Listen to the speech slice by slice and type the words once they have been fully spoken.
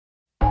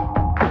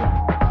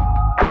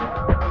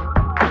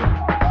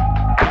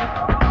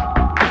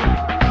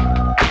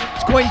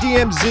Coin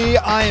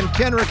DMZ. I am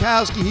Ken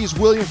Rakowski. He's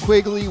William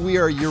Quigley. We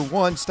are your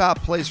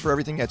one-stop place for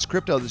everything that's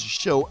crypto. This is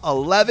show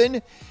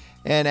 11.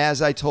 And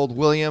as I told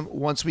William,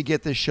 once we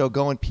get this show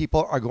going,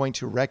 people are going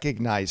to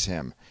recognize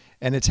him.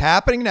 And it's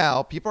happening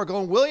now. People are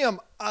going, William,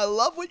 I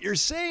love what you're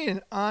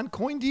saying on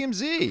Coin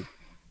DMZ.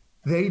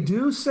 They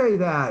do say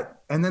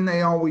that. And then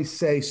they always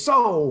say,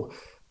 so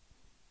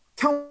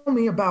tell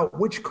me about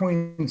which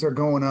coins are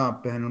going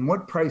up and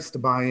what price to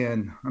buy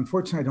in.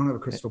 Unfortunately, I don't have a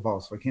crystal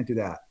ball, so I can't do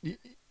that.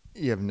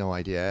 You have no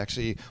idea.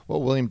 Actually,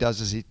 what William does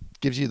is he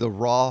gives you the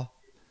raw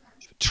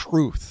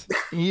truth,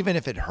 even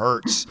if it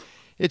hurts.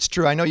 It's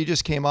true. I know you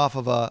just came off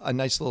of a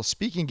nice little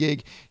speaking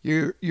gig.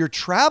 You're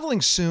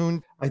traveling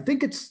soon. I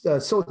think it's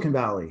Silicon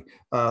Valley,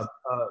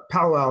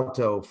 Palo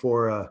Alto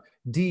for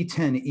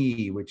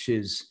D10E, which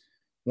is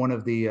one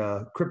of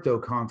the crypto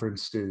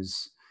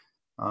conferences,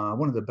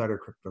 one of the better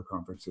crypto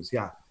conferences.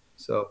 Yeah.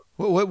 So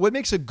what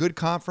makes a good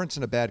conference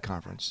and a bad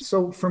conference?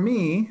 So for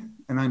me,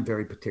 and I'm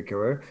very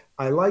particular,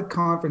 I like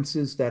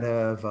conferences that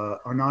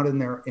are not in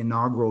their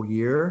inaugural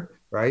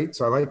year, right?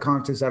 So I like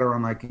conferences that are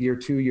on like year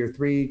 2, year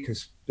 3,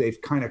 because they've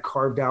kind of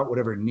carved out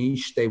whatever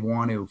niche they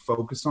want to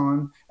focus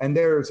on. And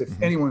if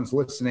anyone's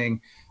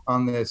listening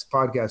on this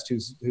podcast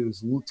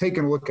who's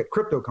taken a look at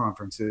crypto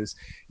conferences,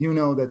 you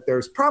know that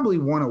there's probably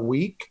one a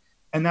week,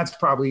 and that's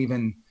probably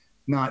even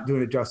not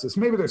doing it justice.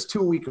 Maybe there's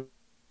 2 a week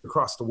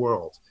across the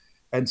world.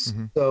 And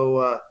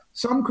so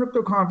some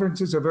crypto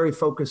conferences are very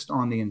focused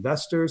on the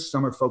investors.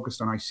 Some are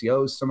focused on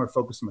ICOs. Some are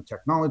focused on the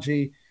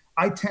technology.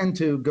 I tend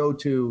to go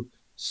to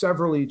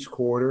several each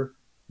quarter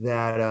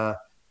that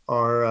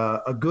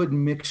are a good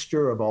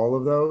mixture of all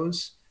of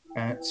those.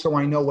 And so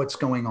I know what's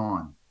going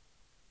on.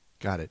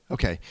 Got it.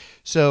 Okay.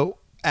 So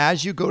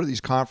as you go to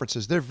these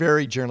conferences, they're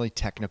very generally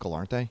technical,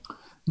 aren't they?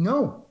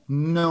 No.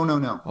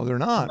 Oh, they're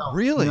not? No.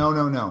 Really?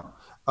 No.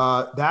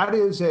 That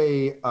is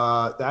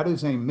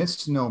a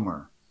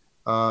misnomer.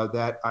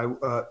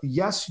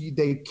 Yes,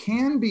 they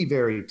can be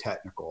very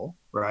technical,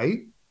 right?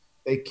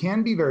 They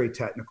can be very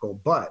technical,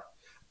 but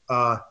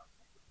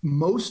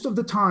most of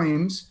the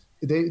times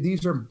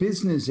these are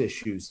business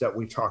issues that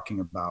we're talking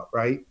about,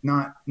 right?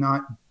 Not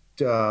like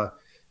the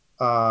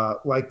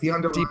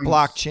underlying deep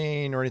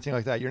blockchain or anything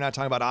like that. You're not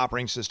talking about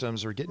operating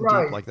systems or getting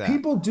right. deep like that.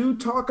 People do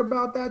talk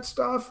about that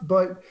stuff,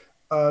 but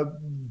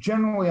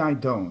generally I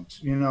don't,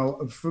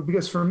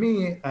 because for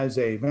me as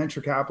a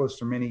venture capitalist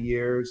for many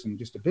years and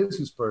just a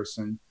business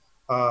person,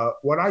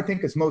 what I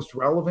think is most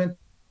relevant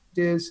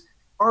is,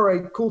 all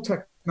right, cool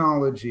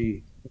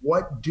technology.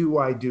 What do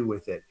I do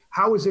with it?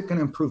 How is it going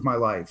to improve my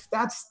life?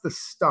 That's the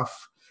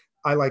stuff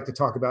I like to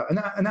talk about.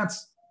 And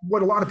that's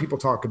what a lot of people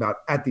talk about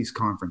at these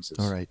conferences.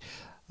 All right.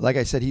 Like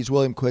I said, he's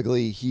William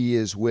Quigley. He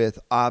is with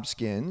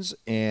Obskins,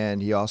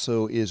 and he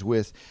also is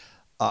with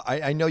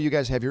I know you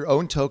guys have your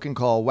own token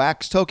called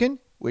Wax Token,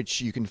 which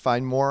you can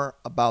find more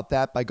about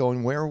that by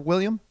going where,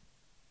 William?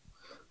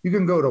 You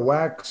can go to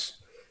wax.io.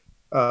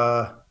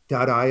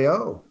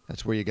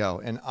 That's where you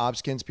go. And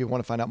Obskins, people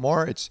want to find out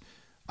more, it's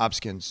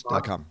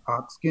obskins.com.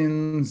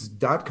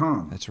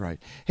 Obskins.com. That's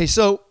right. Hey,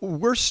 so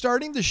we're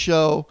starting the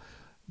show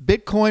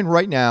Bitcoin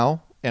right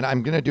now, and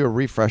I'm going to do a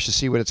refresh to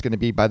see what it's going to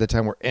be by the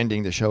time we're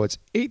ending the show. It's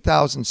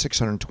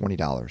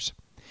 $8,620.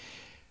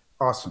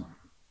 Awesome.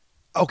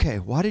 Okay,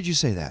 why did you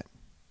say that?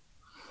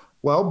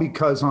 Well,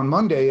 because on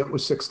Monday it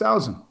was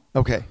 6,000.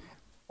 Okay.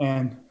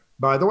 And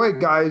by the way,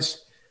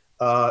 guys,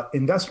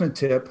 investment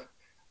tip.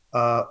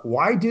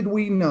 Why did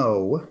we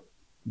know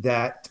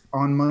that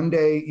on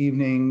Monday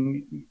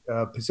evening,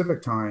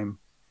 Pacific time,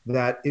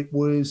 that there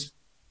was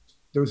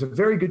a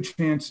very good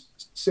chance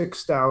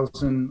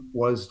 6,000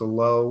 was the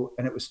low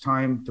and it was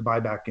time to buy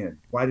back in?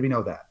 Why did we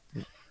know that?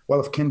 Well,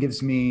 if Ken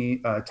gives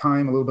me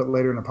time a little bit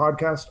later in the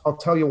podcast, I'll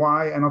tell you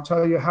why, and I'll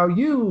tell you how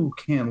you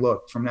can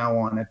look from now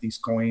on at these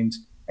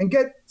coins and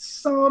get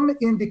some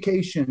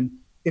indication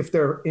if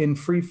they're in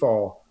free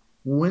fall,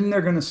 when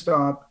they're going to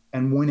stop,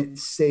 and when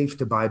it's safe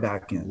to buy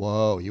back in.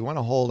 Whoa, you want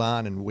to hold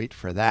on and wait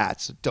for that.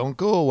 So don't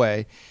go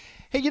away.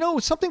 Hey,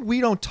 something we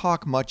don't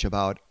talk much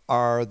about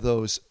are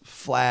those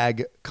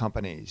flag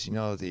companies.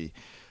 The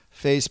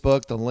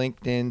Facebook, the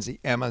LinkedIns,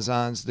 the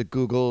Amazons, the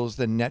Googles,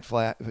 the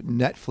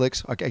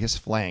Netflix, I guess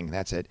Flang,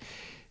 that's it.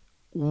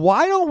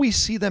 Why don't we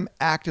see them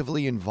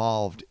actively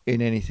involved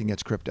in anything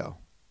that's crypto?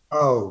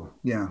 Oh,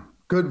 yeah.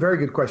 Good, very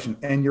good question.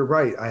 And you're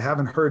right. I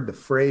haven't heard the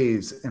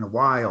phrase in a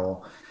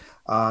while.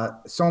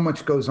 So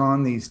much goes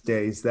on these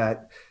days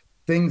that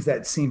things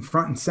that seem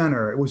front and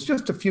center. It was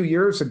just a few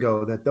years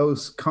ago that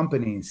those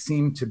companies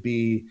seemed to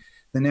be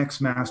the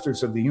next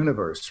masters of the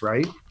universe,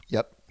 right?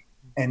 Yep.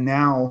 And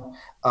now,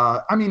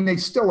 they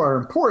still are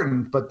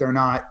important, but they're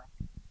not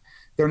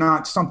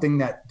something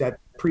that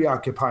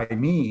preoccupy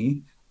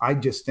me. I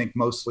just think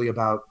mostly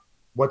about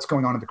what's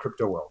going on in the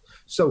crypto world.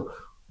 So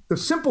the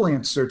simple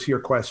answer to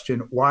your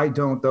question, why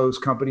don't those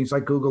companies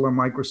like Google or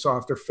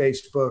Microsoft or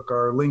Facebook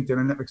or LinkedIn or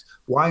Netflix,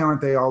 why aren't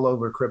they all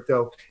over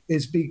crypto,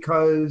 is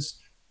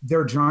because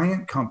they're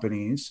giant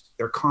companies,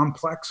 they're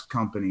complex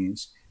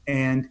companies,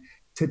 and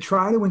to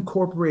try to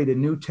incorporate a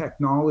new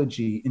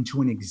technology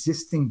into an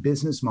existing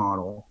business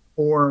model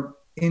or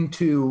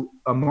into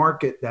a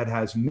market that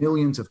has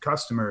millions of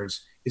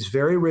customers is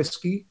very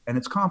risky and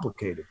it's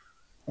complicated.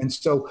 And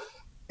so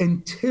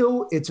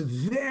until it's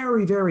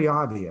very, very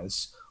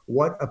obvious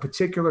what a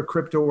particular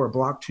crypto or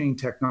blockchain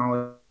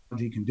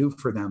technology can do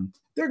for them,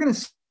 they're going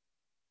to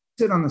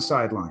sit on the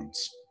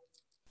sidelines.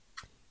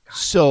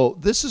 So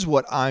this is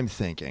what I'm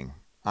thinking.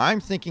 I'm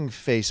thinking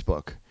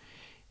Facebook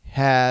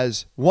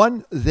has,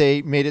 one,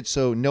 they made it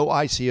so no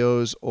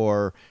ICOs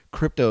or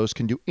cryptos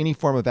can do any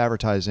form of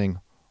advertising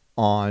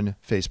on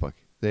Facebook.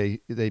 They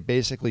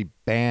basically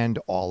banned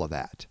all of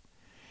that.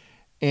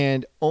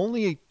 And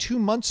only 2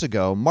 months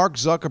ago, Mark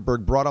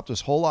Zuckerberg brought up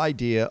this whole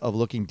idea of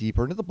looking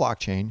deeper into the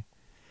blockchain.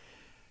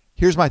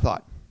 Here's my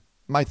thought.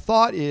 My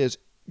thought is,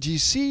 do you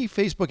see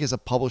Facebook as a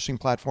publishing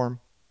platform?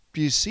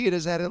 Do you see it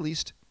as that at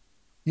least?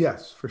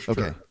 Yes, for sure.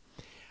 Okay.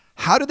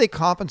 How do they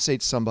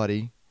compensate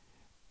somebody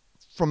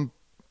from,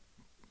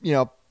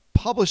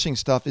 publishing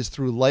stuff is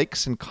through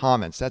likes and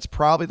comments. That's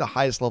probably the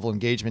highest level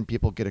engagement.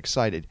 People get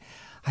excited.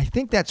 I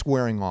think that's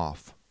wearing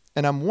off.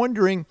 And I'm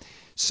wondering,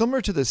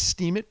 similar to the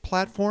Steemit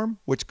platform,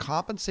 which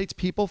compensates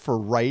people for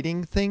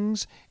writing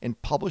things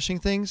and publishing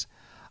things,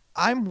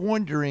 I'm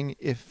wondering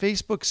if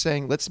Facebook's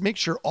saying, let's make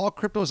sure all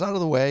crypto is out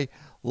of the way.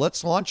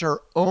 Let's launch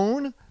our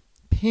own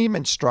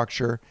payment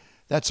structure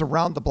that's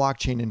around the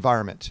blockchain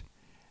environment.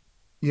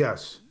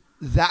 Yes.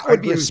 That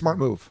would be a smart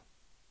move.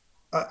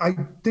 I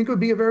think it would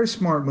be a very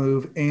smart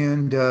move.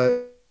 And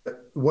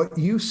what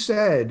you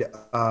said,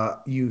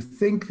 you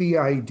think the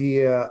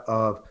idea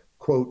of,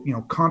 quote,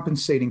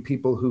 compensating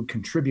people who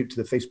contribute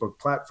to the Facebook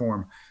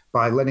platform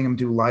by letting them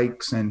do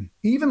likes and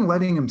even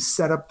letting them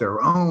set up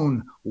their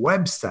own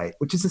website,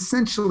 which is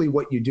essentially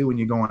what you do when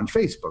you go on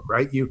Facebook,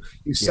 right? You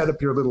set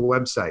up your little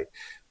website.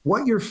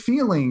 What you're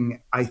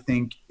feeling, I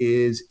think,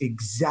 is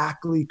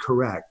exactly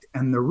correct.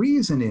 And the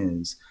reason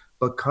is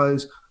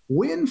because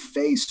when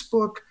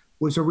Facebook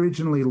was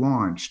originally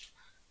launched,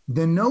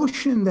 the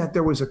notion that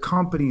there was a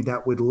company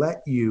that would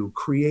let you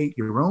create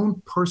your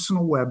own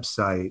personal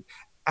website,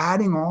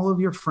 adding all of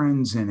your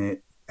friends in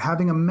it,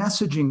 having a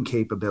messaging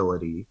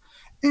capability,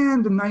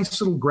 and nice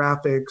little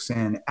graphics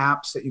and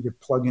apps that you could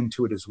plug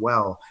into it as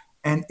well,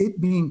 and it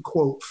being,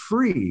 quote,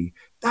 free,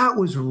 that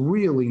was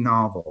really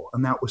novel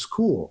and that was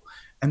cool.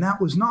 And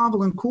that was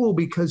novel and cool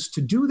because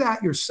to do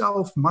that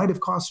yourself might have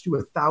cost you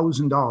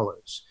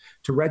 $1,000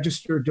 to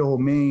register a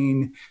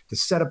domain, to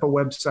set up a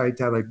website,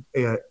 to have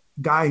a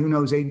guy who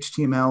knows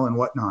HTML and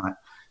whatnot.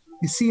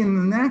 You see, in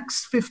the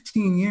next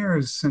 15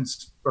 years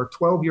or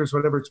 12 years,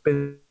 whatever it's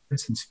been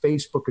since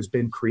Facebook has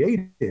been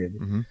created,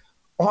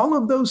 all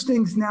of those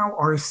things now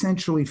are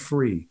essentially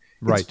free.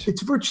 Right.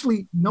 It's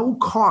virtually no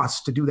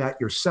cost to do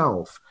that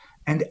yourself.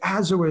 And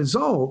as a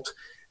result,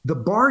 the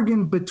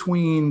bargain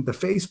between the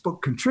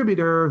Facebook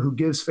contributor who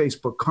gives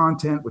Facebook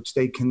content, which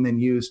they can then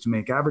use to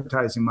make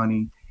advertising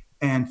money,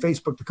 and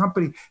Facebook, the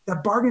company,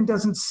 that bargain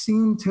doesn't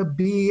seem to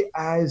be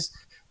as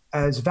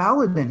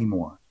valid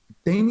anymore.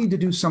 They need to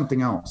do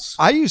something else.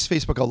 I use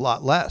Facebook a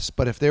lot less,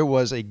 but if there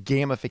was a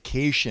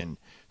gamification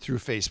through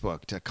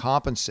Facebook to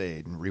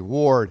compensate and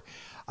reward,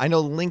 I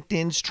know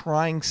LinkedIn's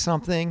trying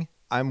something.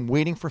 I'm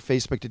waiting for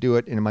Facebook to do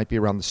it, and it might be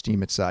around the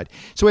Steemit side.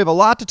 So we have a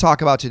lot to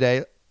talk about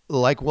today.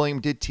 Like William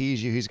did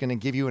tease you, he's going to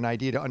give you an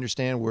idea to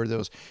understand where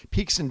those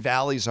peaks and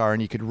valleys are,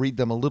 and you could read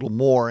them a little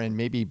more and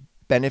maybe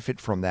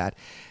benefit from that.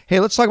 Hey,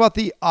 let's talk about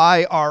the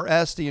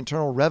IRS, the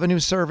Internal Revenue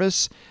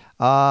Service.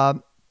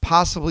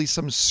 Possibly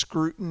some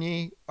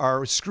scrutiny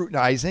or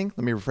scrutinizing,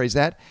 let me rephrase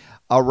that,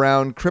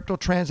 around crypto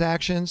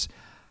transactions.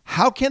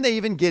 How can they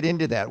even get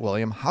into that,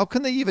 William? How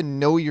can they even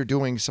know you're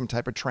doing some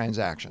type of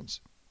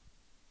transactions?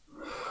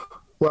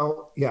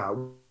 Well, yeah.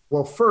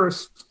 Well,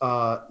 first,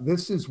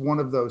 this is one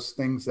of those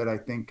things that I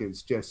think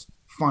is just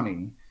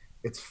funny.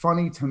 It's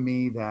funny to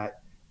me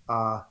that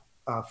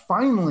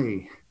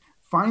finally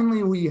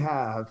we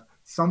have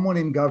someone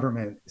in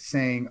government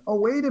saying, oh,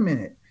 wait a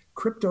minute,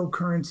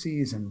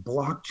 cryptocurrencies and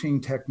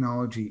blockchain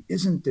technology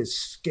isn't this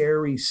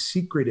scary,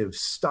 secretive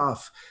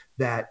stuff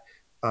that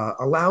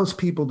allows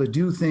people to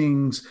do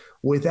things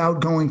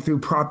without going through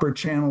proper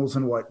channels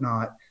and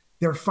whatnot.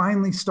 They're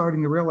finally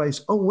starting to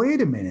realize, oh,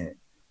 wait a minute.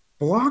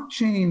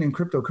 Blockchain and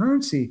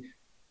cryptocurrency,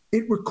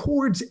 it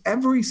records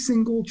every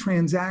single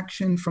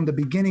transaction from the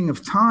beginning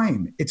of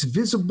time. It's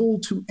visible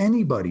to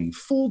anybody,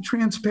 full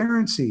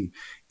transparency.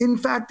 In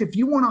fact, if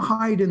you want to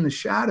hide in the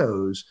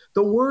shadows,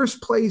 the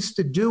worst place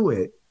to do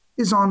it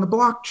is on the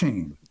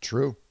blockchain.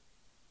 True.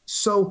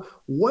 So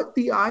what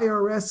the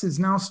IRS is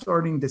now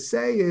starting to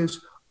say is,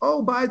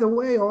 oh, by the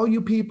way, all you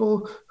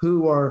people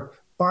who are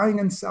buying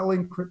and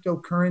selling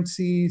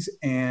cryptocurrencies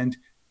and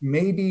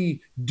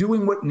maybe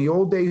doing what in the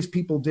old days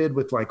people did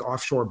with like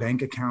offshore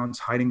bank accounts,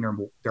 hiding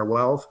their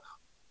wealth,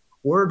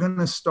 we're going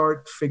to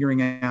start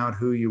figuring out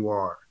who you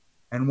are.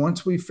 And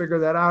once we figure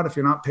that out, if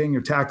you're not paying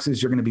your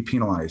taxes, you're going to be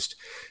penalized.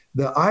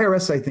 The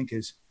IRS, I think,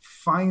 is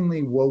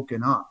finally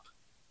woken up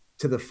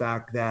to the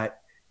fact that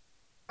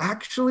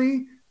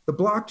actually the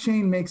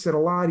blockchain makes it a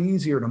lot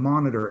easier to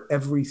monitor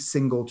every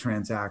single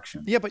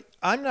transaction. Yeah, but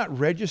I'm not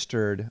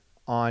registered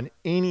on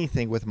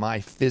anything with my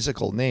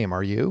physical name.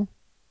 Are you?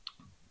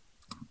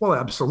 Well,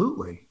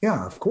 absolutely.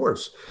 Yeah, of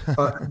course.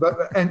 So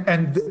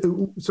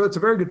it's a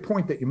very good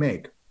point that you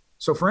make.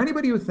 So for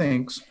anybody who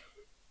thinks,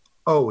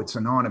 oh, it's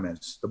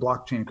anonymous, the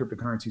blockchain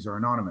cryptocurrencies are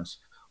anonymous.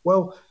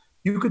 Well,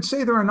 you could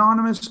say they're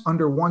anonymous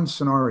under one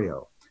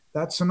scenario.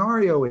 That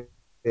scenario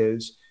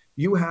is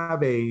you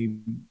have a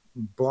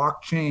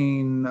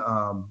blockchain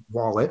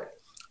wallet,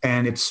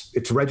 and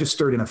it's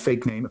registered in a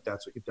fake name if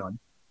that's what you've done.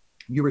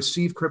 You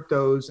receive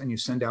cryptos and you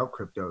send out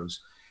cryptos.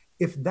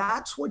 If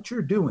that's what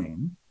you're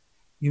doing,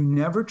 you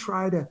never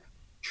try to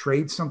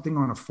trade something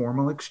on a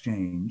formal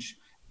exchange.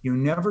 You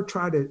never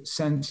try to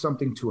send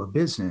something to a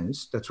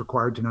business that's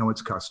required to know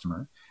its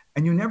customer.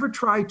 And you never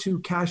try to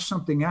cash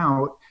something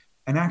out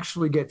and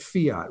actually get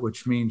fiat,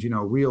 which means,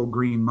 real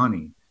green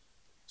money.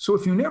 So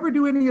if you never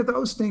do any of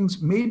those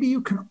things, maybe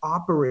you can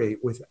operate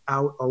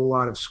without a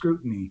lot of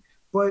scrutiny.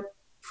 But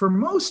for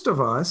most of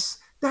us,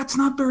 that's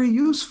not very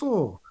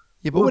useful.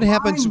 Yeah, but what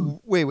happens?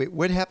 Wait.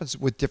 What happens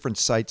with different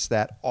sites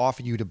that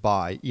offer you to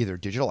buy either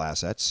digital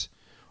assets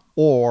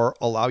or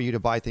allow you to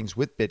buy things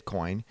with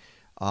Bitcoin,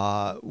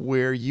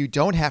 where you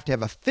don't have to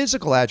have a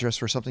physical address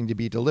for something to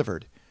be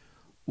delivered?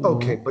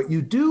 Okay, but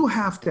you do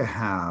have to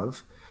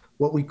have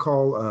what we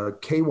call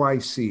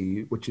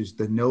KYC, which is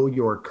the Know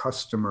Your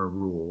Customer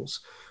rules,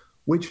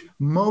 which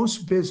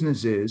most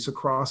businesses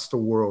across the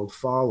world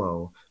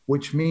follow,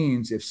 which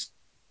means if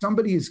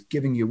somebody is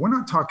giving you, we're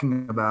not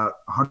talking about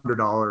 $100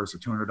 or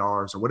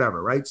 $200 or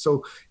whatever, right?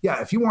 So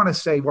yeah, if you want to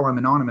say, well, I'm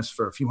anonymous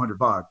for a few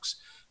 $100,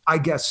 I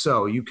guess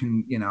so. You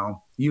can,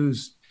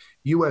 use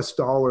US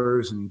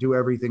dollars and do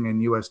everything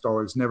in US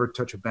dollars, never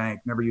touch a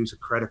bank, never use a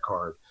credit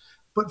card.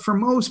 But for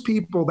most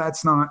people,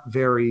 that's not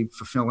very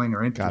fulfilling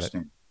or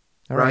interesting.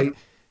 All right.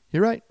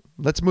 You're right.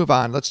 Let's move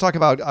on. Let's talk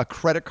about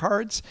credit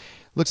cards.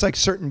 Looks like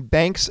certain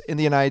banks in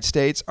the United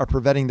States are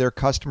preventing their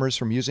customers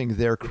from using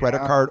their credit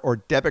card or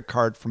debit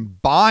card from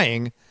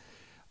buying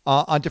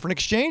on different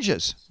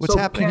exchanges. What's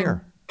happening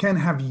here? Ken,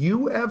 have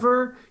you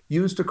ever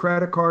used a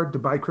credit card to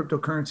buy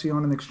cryptocurrency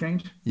on an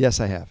exchange? Yes,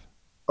 I have.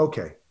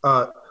 Okay.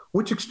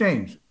 Which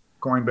exchange?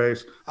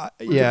 Coinbase?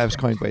 Yeah, it was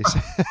Coinbase.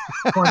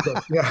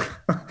 Coinbase, yeah.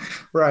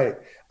 Right.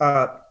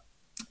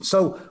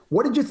 So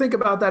what did you think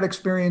about that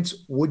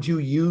experience? Would you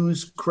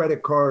use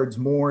credit cards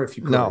more if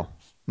you could?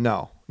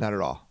 No, not at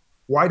all.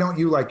 Why don't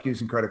you like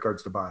using credit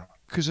cards to buy?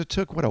 Because it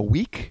took, a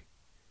week?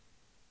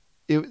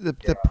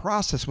 The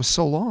process was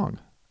so long.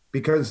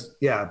 Because,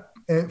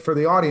 for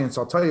the audience,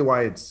 I'll tell you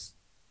why it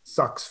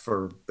sucks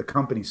for the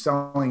company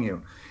selling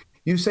you.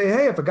 You say,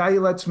 hey, if a guy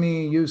lets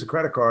me use a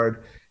credit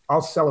card,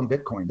 I'll sell him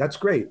Bitcoin. That's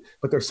great.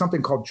 But there's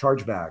something called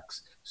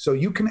chargebacks. So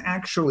you can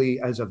actually,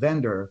 as a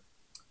vendor,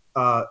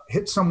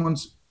 hit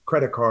someone's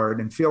credit card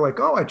and feel like,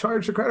 oh, I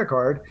charged a credit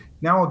card.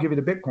 Now I'll give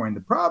you the Bitcoin.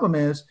 The problem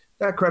is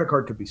that credit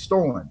card could be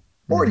stolen,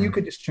 or you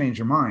could just change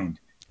your mind.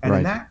 And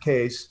in that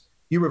case,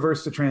 you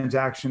reverse the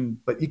transaction,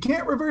 but you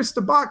can't reverse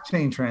the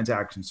blockchain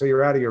transaction. So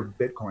you're out of your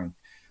Bitcoin.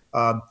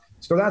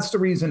 So that's the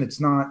reason it's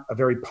not a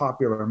very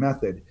popular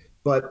method.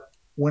 But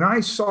when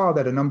I saw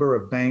that a number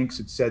of banks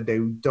had said they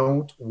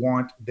don't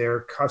want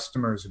their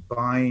customers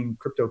buying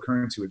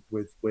cryptocurrency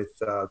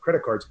with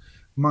credit cards,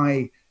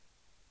 my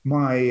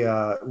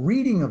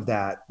reading of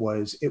that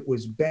was it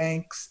was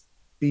banks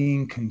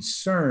being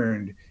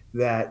concerned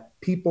that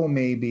people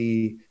may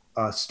be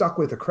stuck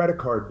with a credit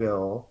card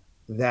bill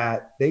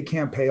that they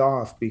can't pay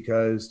off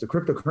because the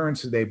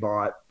cryptocurrency they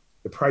bought,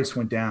 the price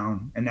went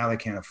down and now they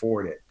can't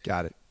afford it.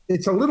 Got it.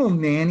 It's a little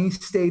nanny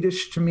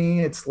state-ish to me.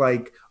 It's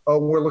like, oh,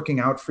 we're looking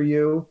out for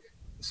you.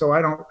 So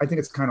I think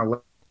it's kind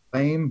of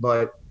lame,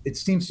 but it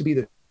seems to be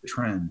the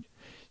trend.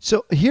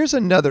 So here's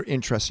another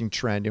interesting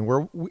trend,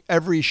 and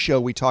every show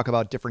we talk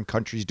about different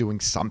countries doing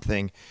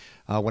something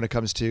when it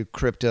comes to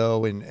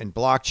crypto and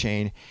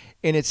blockchain,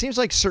 and it seems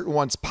like certain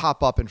ones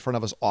pop up in front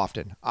of us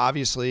often.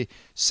 Obviously,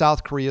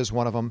 South Korea is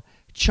one of them.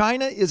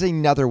 China is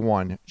another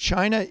one.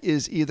 China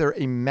is either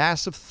a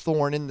massive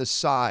thorn in the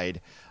side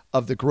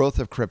of the growth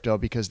of crypto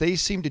because they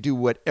seem to do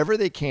whatever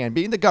they can,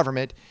 being the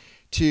government,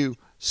 to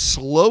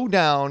slow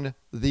down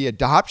the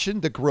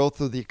adoption, the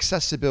growth, or the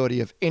accessibility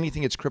of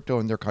anything that's crypto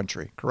in their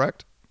country,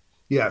 correct?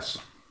 Yes.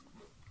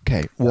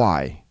 Okay,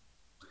 why?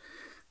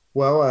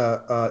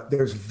 Well,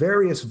 there's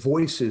various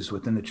voices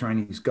within the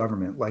Chinese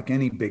government. Like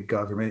any big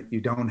government,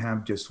 you don't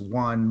have just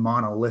one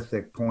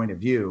monolithic point of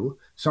view.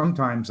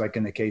 Sometimes, like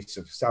in the case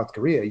of South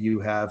Korea,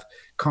 you have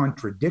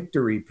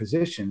contradictory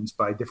positions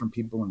by different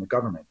people in the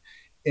government.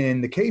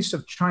 In the case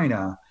of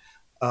China,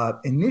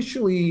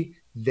 initially,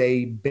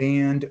 they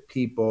banned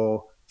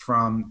people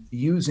from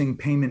using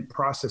payment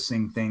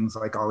processing things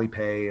like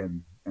Alipay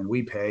and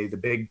WePay, the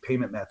big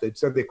payment methods.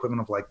 They're the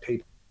equivalent of like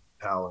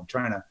PayPal in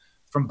China,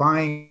 from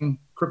buying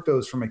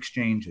cryptos from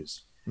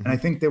exchanges. Mm-hmm. And I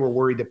think they were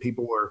worried that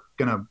people were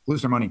going to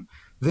lose their money.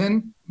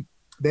 Then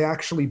they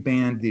actually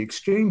banned the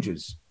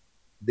exchanges.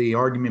 The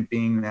argument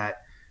being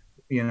that,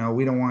 we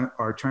don't want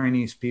our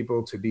Chinese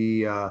people to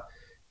be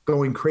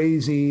going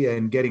crazy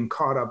and getting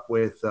caught up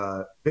with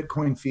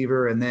Bitcoin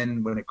fever. And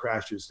then when it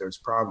crashes, there's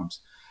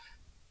problems.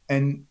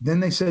 And then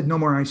they said, no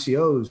more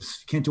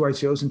ICOs. You can't do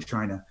ICOs in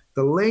China.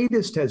 The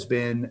latest has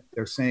been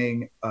they're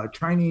saying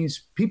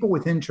Chinese people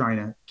within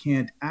China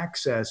can't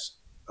access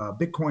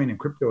Bitcoin and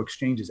crypto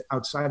exchanges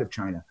outside of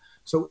China.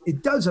 So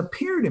it does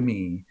appear to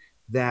me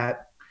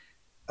that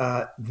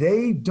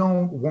they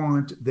don't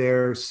want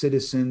their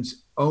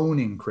citizens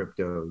owning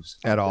cryptos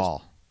at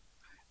all.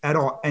 At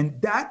all.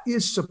 And that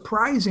is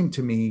surprising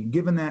to me,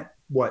 given that,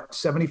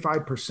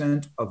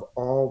 75% of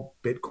all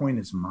Bitcoin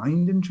is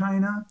mined in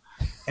China,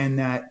 and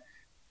that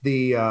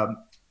the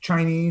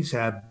Chinese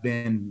have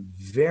been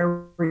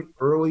very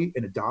early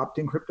in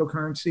adopting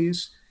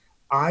cryptocurrencies.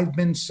 I've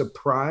been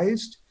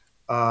surprised.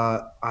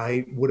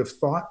 I would have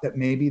thought that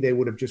maybe they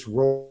would have just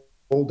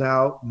rolled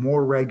out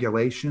more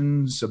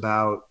regulations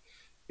about,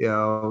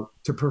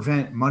 to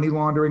prevent money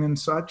laundering and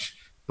such.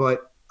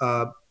 But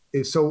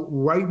so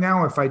right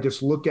now, if I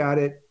just look at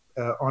it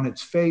on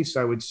its face,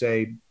 I would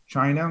say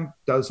China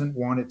doesn't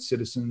want its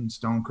citizens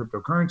to own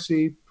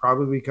cryptocurrency,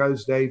 probably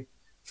because they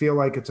feel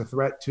like it's a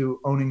threat to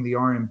owning the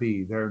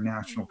RMB, their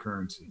national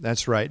currency.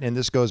 That's right. And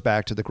this goes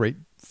back to the Great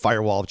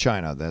Firewall of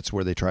China. That's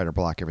where they try to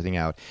block everything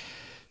out.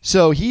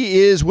 So he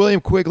is William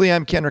Quigley.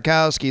 I'm Ken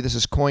Rakowski. This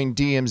is Coin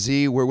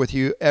DMZ. We're with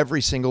you every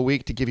single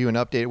week to give you an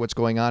update of what's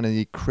going on in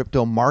the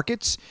crypto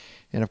markets.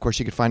 And of course,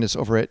 you can find us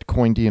over at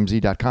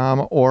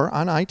coindmz.com or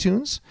on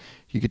iTunes.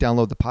 You can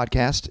download the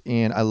podcast,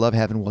 and I love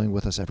having William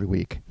with us every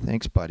week.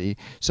 Thanks, buddy.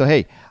 So,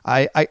 hey,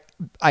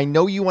 I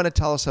know you want to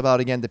tell us about,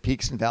 again, the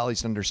peaks and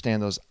valleys and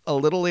understand those a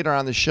little later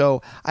on the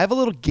show. I have a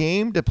little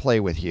game to play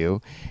with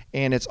you,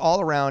 and it's all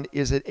around,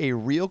 is it a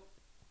real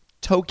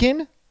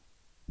token,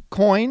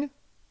 coin,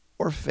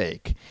 or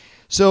fake?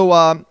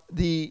 So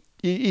the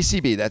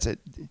ECB, that's it.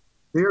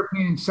 The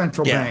European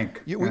Central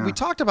Bank. We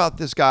talked about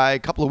this guy a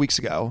couple of weeks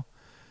ago.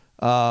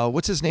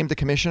 What's his name, the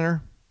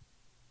commissioner?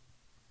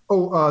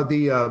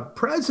 The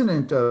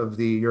president of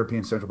the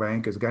European Central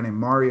Bank is a guy named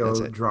Mario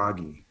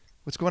Draghi.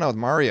 What's going on with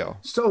Mario?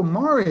 So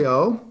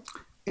Mario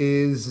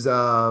is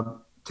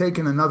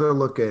taking another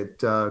look at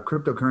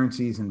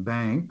cryptocurrencies and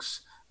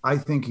banks. I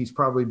think he's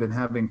probably been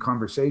having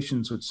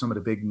conversations with some of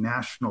the big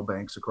national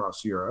banks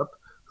across Europe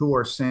who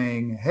are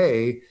saying,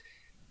 hey,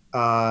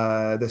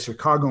 the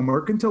Chicago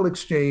Mercantile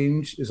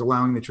Exchange is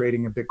allowing the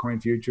trading of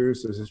Bitcoin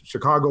futures. There's a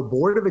Chicago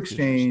Board of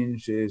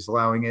Exchange is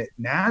allowing it.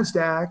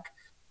 NASDAQ.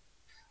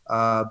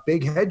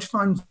 Big hedge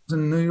funds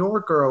in New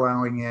York are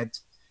allowing it.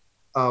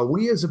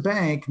 We as a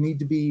bank need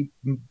to be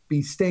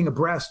staying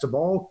abreast of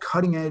all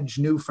cutting edge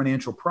new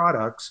financial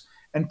products.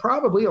 And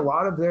probably a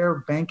lot of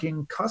their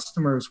banking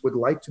customers would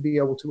like to be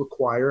able to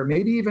acquire,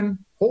 maybe even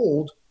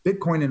hold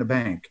Bitcoin in a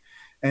bank.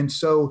 And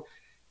so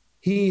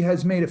he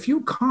has made a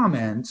few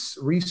comments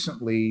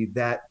recently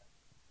that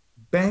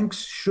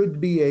banks should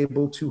be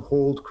able to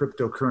hold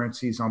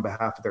cryptocurrencies on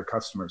behalf of their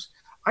customers.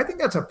 I think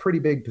that's a pretty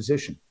big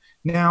position.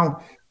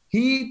 Now,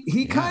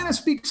 He kind of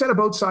speaks out of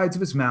both sides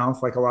of his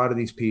mouth, like a lot of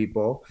these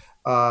people.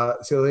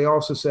 So he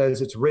also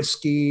says it's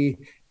risky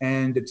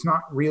and it's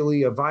not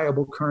really a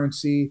viable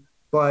currency.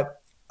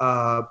 But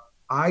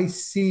I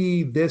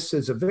see this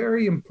as a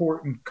very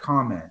important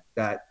comment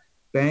that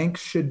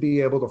banks should be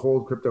able to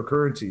hold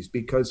cryptocurrencies,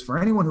 because for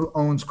anyone who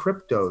owns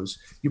cryptos,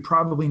 you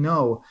probably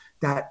know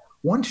that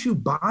once you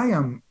buy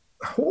them,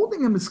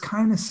 holding them is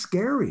kind of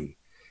scary.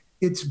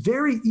 It's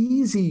very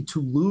easy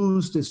to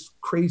lose this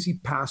crazy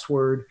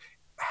password.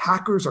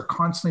 Hackers are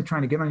constantly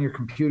trying to get on your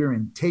computer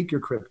and take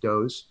your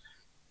cryptos.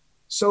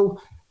 So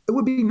it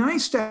would be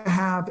nice to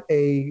have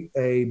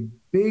a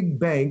big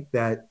bank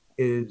that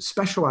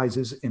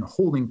specializes in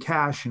holding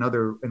cash and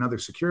other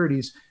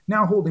securities,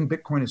 now holding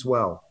Bitcoin as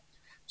well.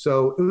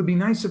 So it would be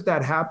nice if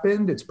that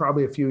happened. It's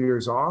probably a few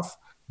years off,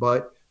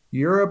 but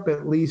Europe,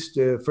 at least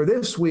for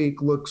this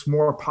week, looks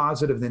more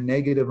positive than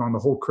negative on the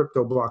whole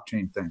crypto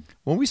blockchain thing.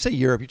 When we say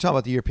Europe, you're talking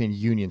about the European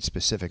Union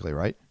specifically,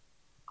 right?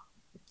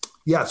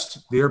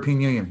 Yes, the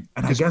European Union.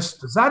 And I guess,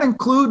 does that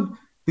include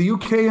the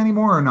UK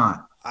anymore or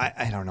not?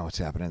 I don't know what's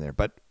happening there.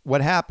 But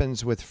what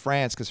happens with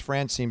France, because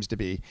France seems to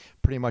be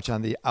pretty much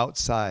on the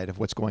outside of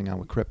what's going on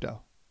with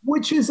crypto.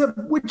 Which is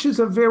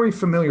a very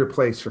familiar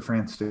place for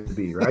France to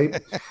be,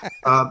 right?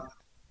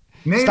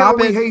 NATO,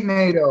 we hate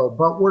NATO,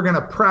 but we're going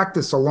to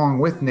practice along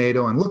with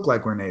NATO and look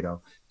like we're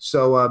NATO.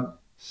 So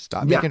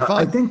stop making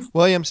fun.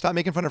 William, stop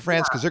making fun of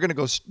France, because they're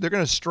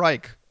going to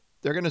strike.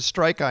 They're going to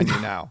strike on you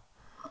now.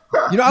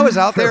 I was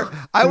out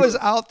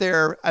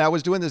there and I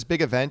was doing this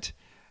big event,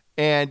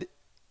 and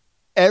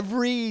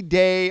every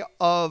day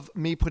of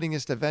me putting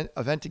this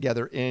event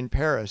together in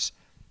Paris,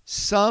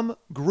 some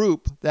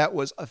group that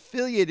was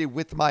affiliated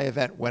with my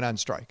event went on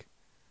strike.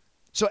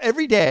 So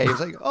every day it's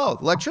like, oh,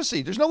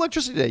 electricity. There's no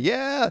electricity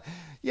today.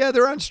 Yeah,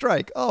 they're on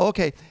strike. Oh,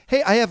 okay.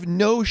 Hey, I have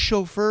no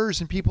chauffeurs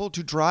and people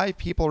to drive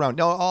people around.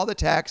 No, all the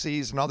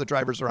taxis and all the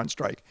drivers are on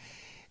strike.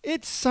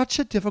 It's such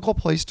a difficult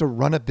place to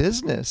run a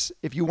business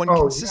if you want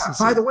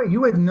consistency. Yeah. By the way,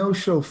 you had no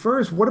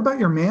chauffeurs. What about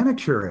your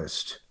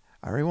manicurist?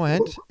 I already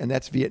went, and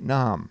that's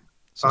Vietnam.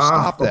 So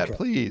stop that,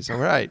 please. All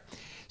right.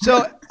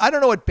 So I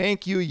don't know what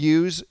bank you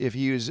use. If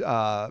you use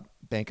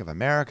Bank of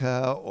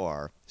America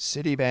or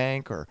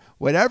Citibank or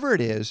whatever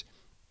it is,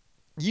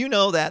 You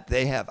know that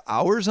they have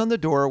hours on the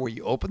door where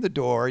you open the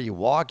door, you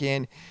walk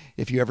in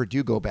if you ever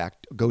do go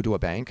to a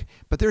bank,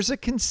 but there's a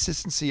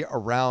consistency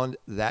around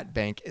that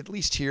bank, at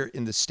least here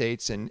in the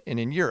States and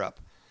in Europe.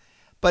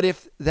 But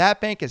if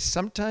that bank is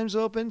sometimes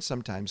open,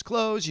 sometimes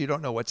closed, you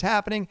don't know what's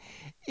happening,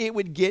 it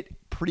would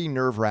get pretty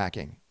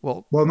nerve-wracking.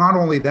 Well, not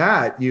only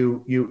that,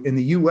 you in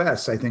the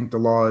US, I think the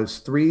law is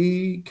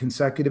 3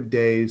 consecutive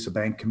days a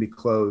bank can be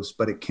closed,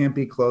 but it can't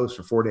be closed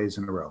for 4 days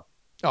in a row.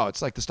 Oh,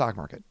 it's like the stock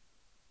market.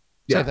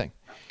 Yeah, Same thing.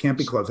 Can't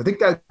be closed. I think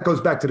that goes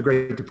back to the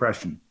Great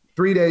Depression.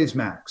 3 days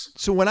max.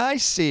 So when I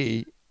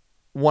see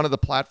one of the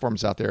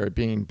platforms out there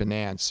being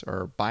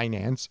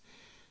Binance,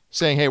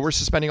 saying, hey, we're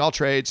suspending all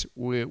trades.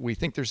 We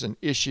think there's an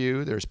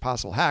issue. There's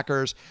possible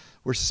hackers.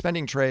 We're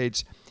suspending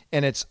trades.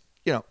 And it's,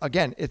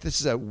 again, if this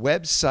is a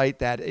website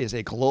that is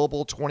a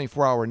global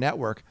 24-hour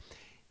network,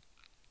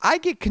 I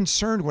get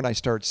concerned when I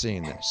start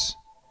seeing this.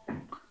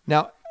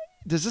 Now,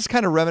 does this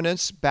kind of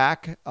reminisce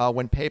back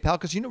when PayPal,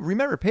 because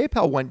remember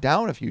PayPal went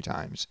down a few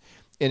times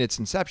in its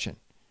inception.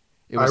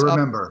 It was I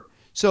remember.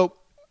 So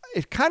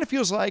it kind of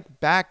feels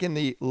like back in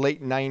the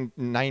late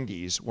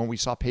 90s when we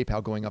saw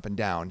PayPal going up and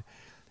down.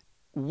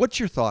 What's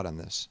your thought on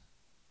this?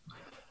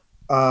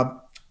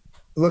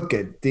 Look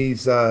at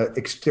these.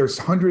 There's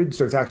hundreds,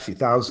 there's actually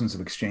thousands of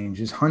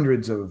exchanges,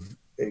 hundreds of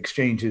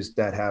exchanges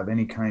that have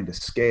any kind of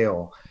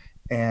scale.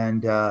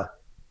 And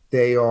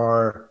they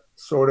are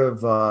sort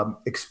of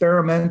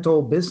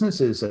experimental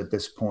businesses at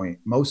this point.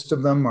 Most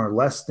of them are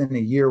less than a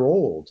year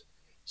old.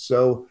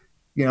 So,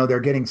 they're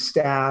getting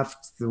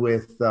staffed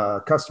with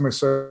customer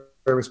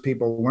service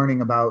people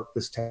learning about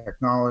this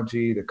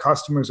technology. The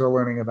customers are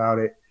learning about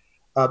it.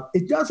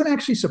 It doesn't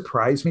actually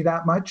surprise me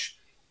that much.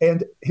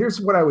 And here's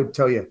what I would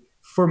tell you.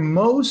 For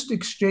most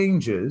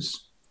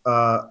exchanges,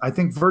 I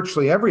think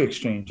virtually every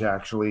exchange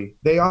actually,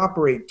 they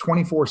operate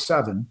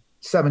 24/7,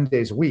 7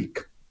 days a week.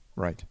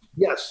 Right.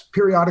 Yes,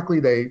 periodically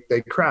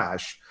they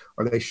crash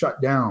or they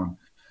shut down.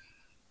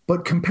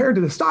 But compared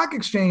to the stock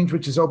exchange,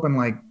 which is open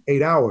like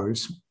 8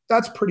 hours,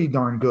 that's pretty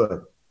darn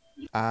good.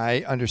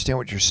 I understand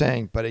what you're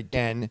saying. But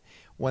again,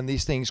 when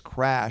these things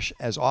crash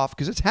as off,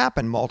 because it's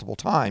happened multiple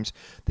times,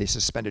 they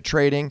suspended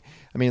trading.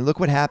 I mean, look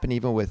what happened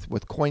even with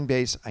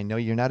Coinbase. I know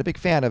you're not a big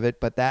fan of it,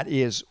 but that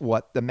is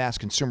what the mass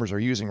consumers are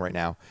using right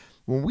now.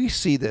 When we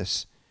see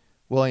this,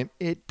 William,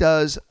 it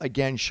does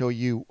again show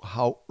you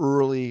how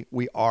early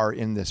we are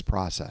in this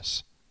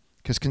process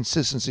because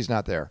consistency is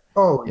not there.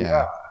 Oh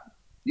yeah,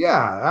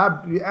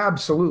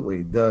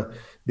 absolutely.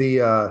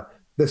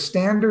 The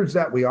standards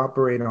that we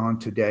operate on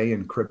today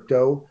in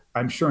crypto,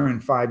 I'm sure in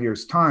 5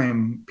 years'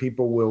 time,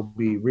 people will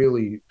be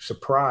really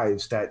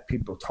surprised that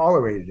people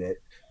tolerated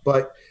it.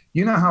 But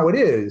you know how it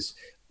is,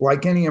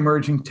 like any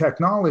emerging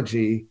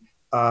technology,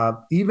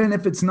 even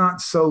if it's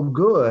not so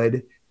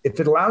good, if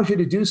it allows you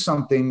to do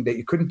something that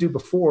you couldn't do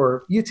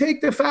before, you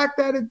take the fact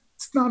that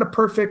it's not a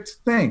perfect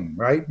thing,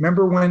 right?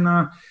 Remember when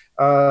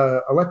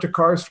electric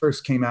cars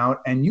first came out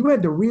and you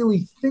had to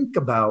really think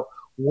about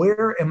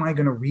where am I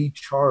going to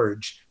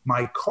recharge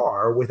my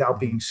car without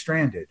being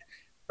stranded,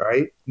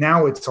 right?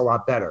 Now it's a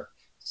lot better.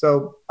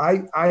 So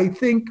I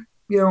think,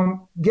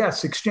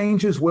 yes,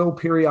 exchanges will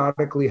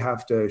periodically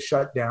have to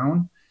shut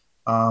down,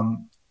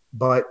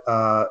 but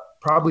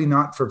probably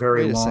not for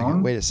very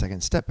long. Wait a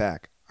second. Step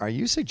back. Are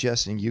you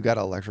suggesting you got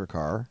an electric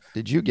car?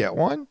 Did you get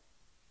one?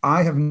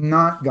 I have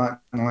not gotten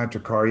an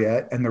electric car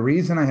yet. And the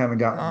reason I haven't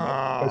gotten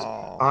it is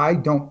because I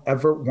don't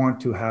ever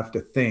want to have to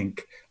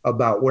think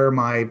about where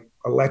my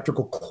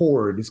electrical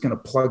cord is going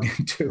to plug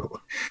into.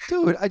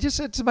 Dude, I just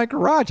said to my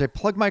garage, I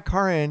plug my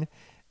car in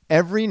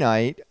every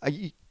night.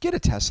 Get a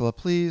Tesla,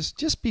 please.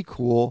 Just be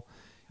cool.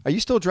 Are you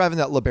still driving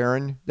that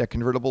LeBaron, that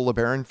convertible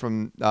LeBaron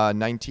from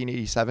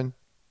 1987?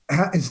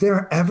 Has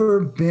there ever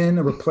been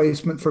a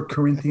replacement for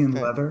Corinthian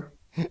leather?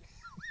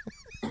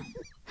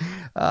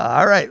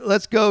 All right,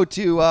 let's go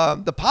to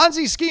the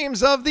Ponzi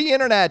schemes of the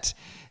internet.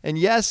 And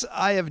yes,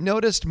 I have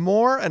noticed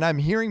more and I'm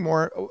hearing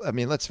more. I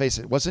mean, let's face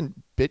it, wasn't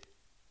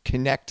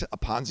BitConnect a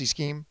Ponzi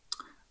scheme?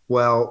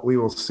 Well, we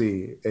will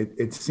see.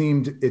 It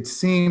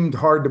seemed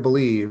hard to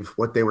believe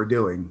what they were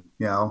doing.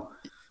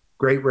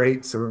 Great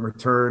rates of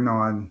return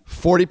on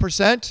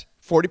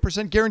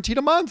 40% guaranteed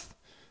a month.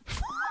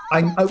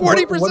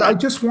 40%. What I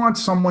just want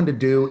someone to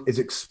do is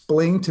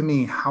explain to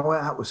me how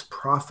that was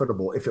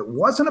profitable. If it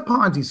wasn't a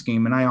Ponzi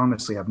scheme, and I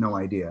honestly have no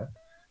idea,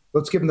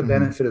 let's give them the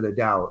benefit of the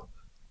doubt.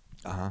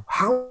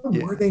 How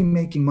were they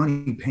making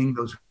money paying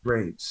those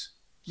rates?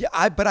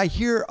 Yeah, but I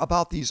hear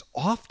about these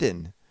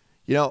often.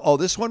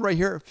 This one right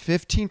here,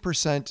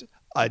 15%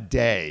 a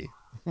day.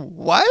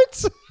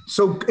 What?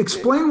 So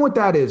explain what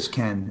that is,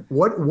 Ken.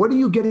 What are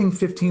you getting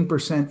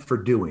 15% for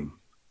doing?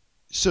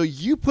 So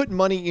you put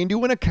money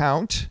into an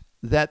account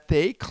that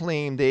they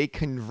claim they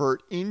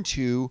convert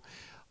into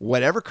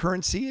whatever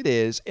currency it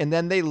is, and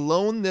then they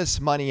loan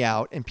this money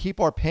out, and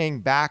people are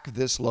paying back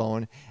this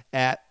loan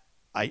at,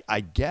 I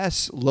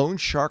guess, loan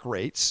shark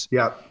rates.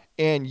 Yeah.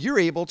 And you're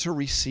able to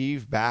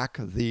receive back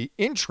the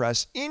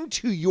interest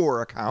into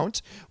your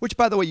account, which,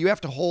 by the way, you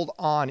have to hold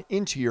on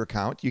into your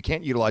account. You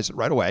can't utilize it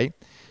right away.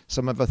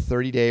 Some have a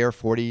 30-day or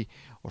 40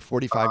 or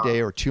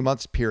 45-day or 2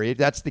 months period.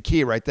 That's the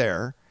key right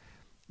there.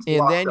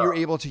 And then you're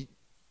able to,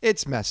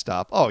 it's messed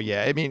up. Oh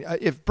yeah. I mean,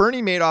 if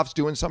Bernie Madoff's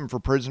doing something for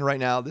prison right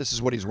now, this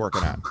is what he's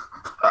working on.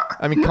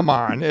 I mean, come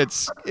on.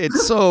 It's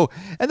so,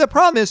 and the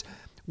problem is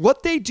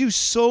what they do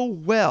so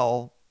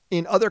well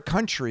in other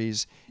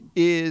countries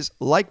is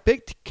like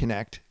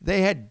BitConnect.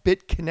 They had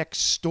BitConnect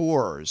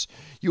stores.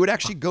 You would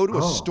actually go to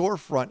a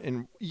storefront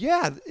and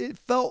it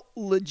felt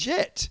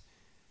legit.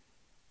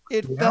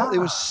 It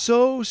was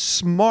so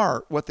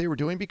smart what they were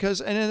doing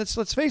because, and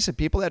let's face it,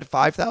 people had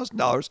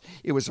 $5,000.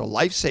 It was a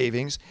life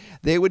savings.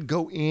 They would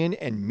go in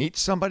and meet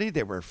somebody.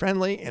 They were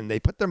friendly and they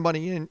put their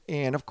money in.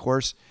 And of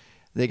course,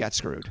 they got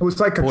screwed. It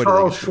was like a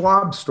Charles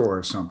Schwab store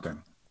or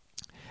something.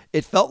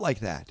 It felt like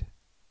that.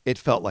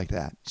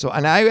 So,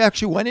 and I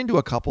actually went into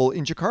a couple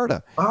in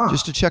Jakarta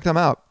just to check them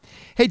out.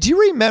 Hey, do you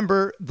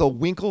remember the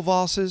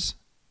Winklevosses?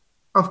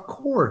 Of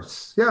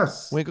course.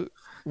 Yes.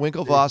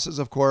 Winklevosses,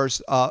 of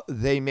course,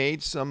 they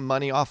made some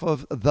money off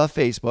of the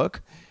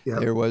Facebook. Yep.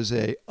 There was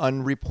a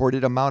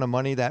unreported amount of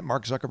money that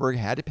Mark Zuckerberg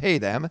had to pay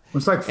them. It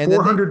was like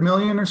 400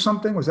 million or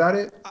something. Was that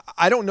it?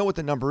 I don't know what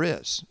the number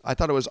is. I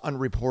thought it was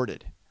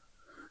unreported.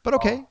 But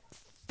okay,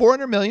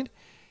 400 million.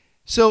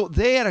 So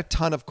they had a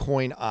ton of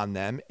coin on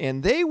them,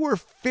 and they were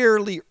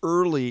fairly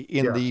early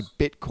in the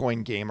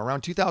Bitcoin game,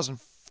 around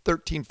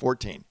 2013,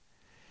 14.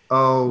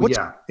 Oh,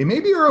 yeah. It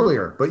may be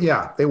earlier, but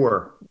yeah, they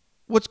were.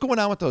 What's going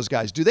on with those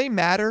guys? Do they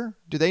matter?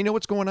 Do they know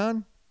what's going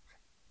on?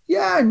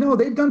 Yeah, no,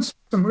 they've done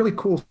some really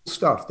cool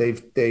stuff.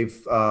 They've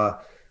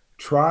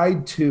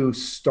tried to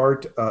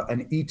start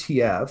an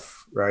ETF,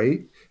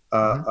 right?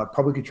 A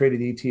publicly traded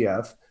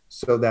ETF,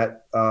 so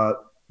that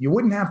you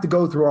wouldn't have to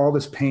go through all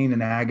this pain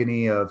and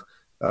agony of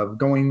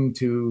going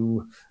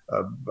to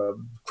a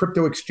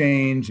crypto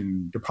exchange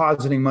and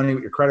depositing money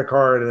with your credit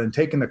card and then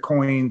taking the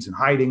coins and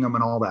hiding them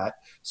and all that.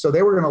 So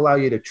they were going to allow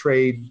you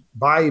to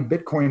buy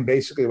Bitcoin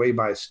basically the way you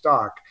buy a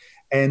stock.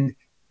 And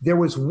there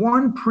was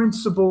one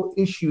principal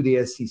issue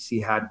the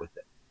SEC had with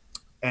it,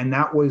 and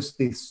that was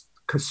this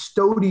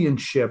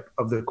custodianship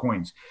of the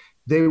coins.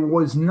 There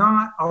was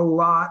not a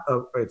lot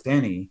of, if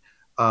any,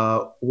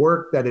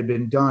 work that had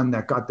been done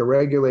that got the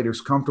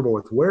regulators comfortable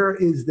with where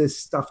is this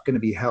stuff going to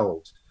be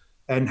held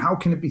and how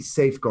can it be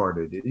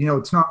safeguarded? You know,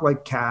 it's not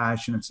like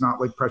cash and it's not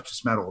like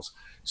precious metals.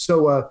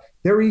 So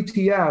their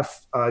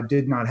ETF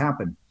did not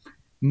happen.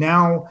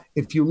 Now,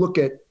 if you look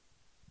at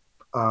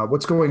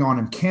what's going on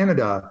in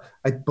Canada,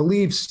 I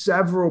believe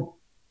several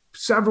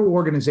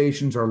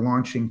organizations are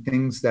launching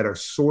things that are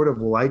sort of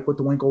like what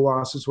the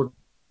Winklevosses were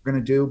going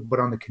to do,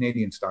 but on the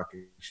Canadian Stock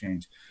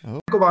Exchange.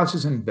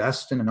 Winklevosses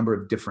invest in a number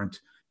of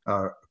different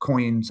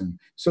coins, and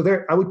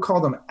so I would call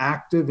them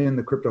active in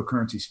the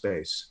cryptocurrency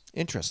space.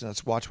 Interesting.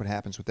 Let's watch what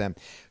happens with them.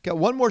 Got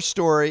one more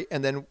story,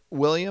 and then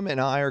William and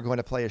I are going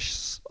to play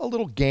a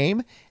little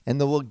game,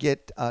 and then we'll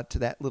get to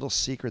that little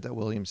secret that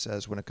William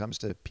says when it comes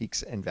to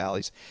peaks and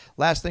valleys.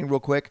 Last thing real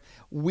quick.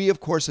 We,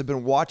 of course, have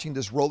been watching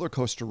this roller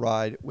coaster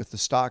ride with the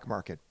stock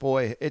market.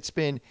 Boy, it's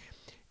been,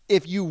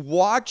 if you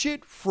watch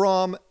it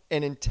from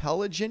an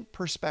intelligent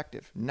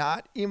perspective,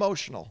 not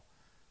emotional,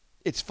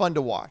 it's fun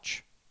to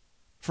watch.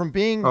 From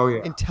being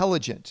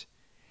intelligent.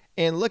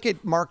 And look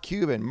at Mark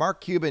Cuban.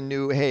 Mark Cuban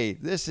knew, hey,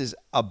 this is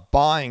a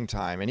buying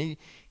time. And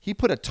he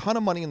put a ton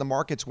of money in the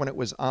markets when it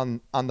was on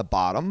the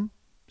bottom.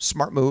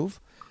 Smart move.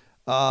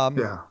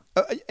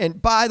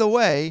 And by the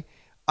way,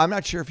 I'm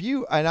not sure if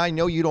you, and I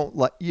know you don't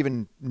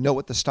even know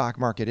what the stock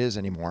market is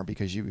anymore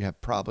because you have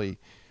probably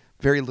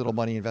very little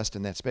money invested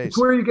in that space. It's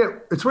where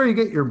you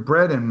get your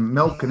bread and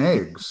milk and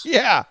eggs.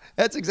 Yeah,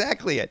 that's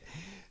exactly it.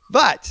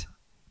 But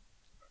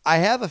I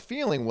have a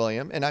feeling,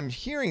 William, and I'm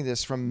hearing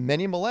this from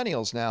many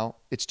millennials now,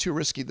 it's too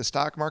risky, the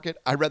stock market.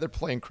 I'd rather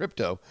play in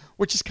crypto,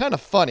 which is kind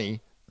of funny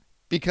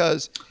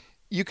because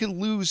you can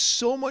lose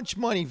so much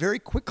money very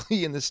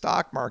quickly in the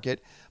stock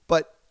market,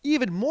 but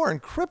even more in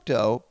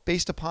crypto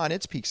based upon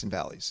its peaks and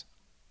valleys.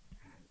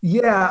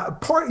 Yeah,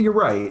 you're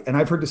right. And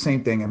I've heard the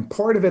same thing. And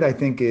part of it, I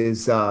think,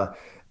 is,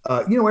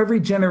 every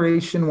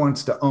generation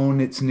wants to own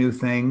its new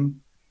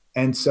thing.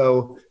 And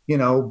so,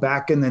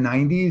 back in the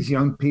 90s,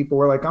 young people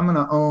were like, I'm going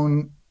to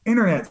own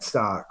internet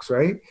stocks,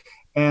 right?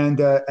 And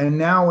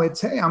now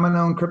it's, hey, I'm going to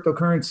own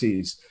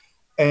cryptocurrencies.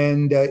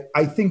 And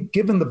I think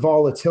given the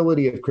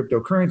volatility of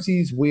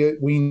cryptocurrencies,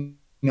 we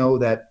know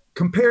that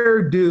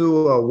compared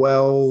to a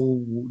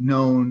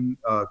well-known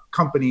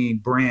company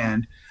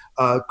brand,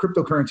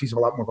 cryptocurrencies have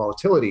a lot more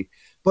volatility.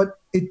 But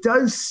it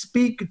does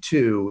speak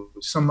to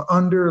some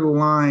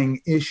underlying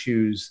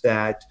issues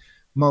that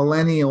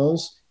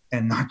millennials,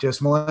 and not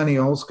just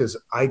millennials, because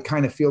I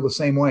kind of feel the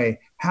same way,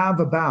 have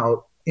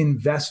about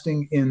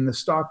investing in the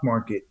stock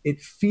market.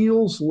 It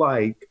feels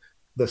like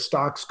the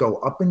stocks go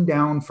up and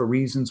down for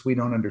reasons we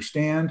don't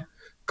understand.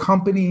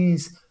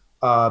 Companies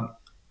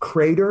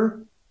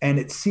crater, and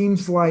it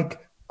seems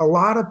like a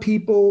lot of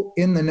people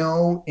in the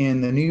know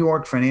in the New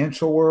York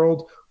financial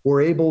world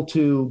were able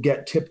to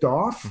get tipped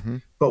off,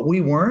 but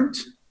we weren't.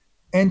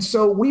 And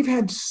so we've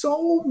had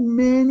so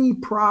many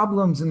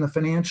problems in the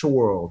financial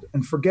world,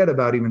 and forget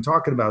about even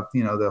talking about,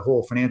 the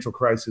whole financial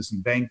crisis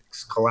and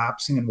banks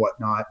collapsing and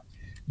whatnot,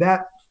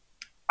 that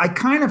I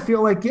kind of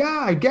feel like,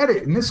 yeah, I get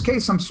it. In this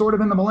case, I'm sort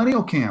of in the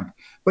millennial camp.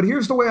 But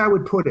here's the way I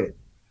would put it.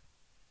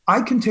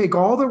 I can take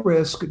all the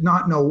risk,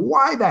 not know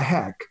why the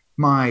heck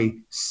my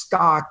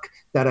stock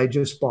that I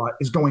just bought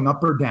is going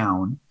up or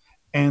down.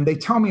 And they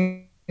tell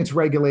me it's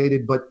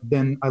regulated, but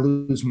then I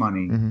lose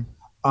money.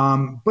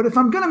 Mm-hmm. But if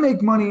I'm going to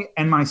make money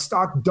and my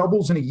stock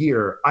doubles in a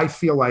year, I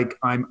feel like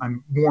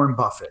I'm Warren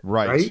Buffett.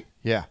 Right?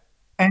 Yeah.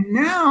 And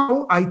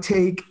now I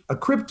take a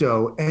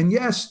crypto, and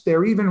yes,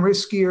 they're even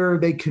riskier.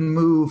 They can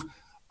move.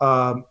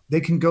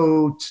 They can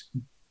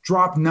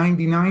drop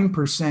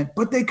 99%,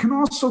 but they can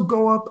also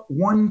go up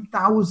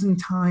 1,000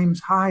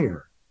 times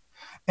higher.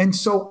 And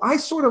so I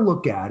sort of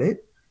look at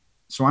it.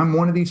 So I'm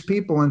one of these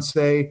people and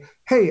say,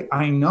 hey,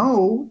 I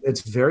know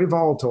it's very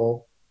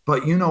volatile,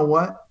 but you know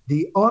what?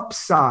 The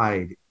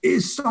upside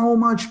is so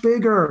much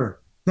bigger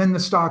than the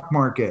stock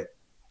market.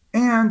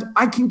 And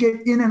I can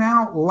get in and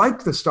out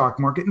like the stock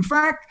market. In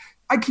fact,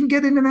 I can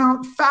get in and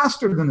out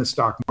faster than the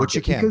stock market. Which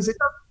you can. Because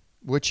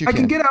I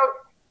can get out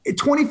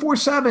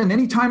 24/7,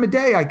 any time of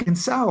day I can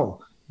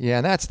sell. Yeah,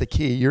 and that's the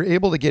key. You're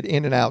able to get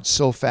in and out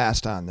so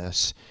fast on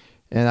this.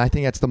 And I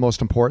think that's the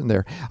most important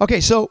there.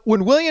 Okay, so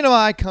when William and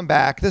I come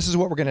back, this is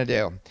what we're going to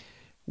do.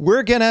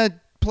 We're going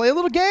to play a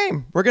little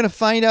game. We're going to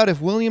find out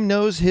if William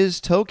knows his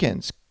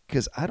tokens,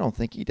 because I don't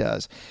think he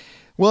does.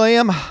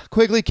 William,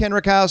 Quigley, Ken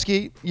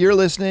Rakowski, you're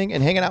listening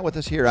and hanging out with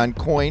us here on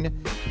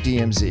Coin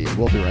DMZ.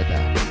 We'll be right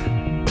back.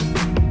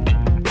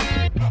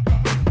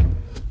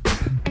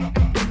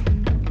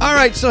 All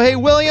right, so hey,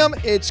 William,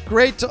 it's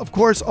great to, of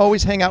course,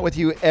 always hang out with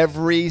you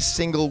every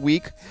single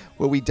week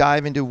where we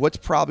dive into what's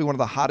probably one of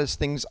the hottest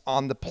things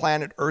on the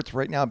planet Earth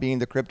right now, being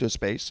the crypto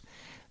space.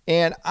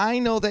 And I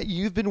know that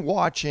you've been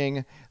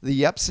watching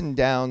the ups and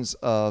downs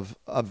of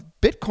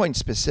Bitcoin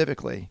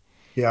specifically.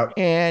 Yeah.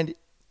 And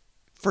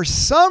for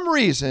some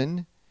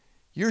reason,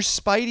 your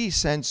spidey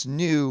sense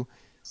knew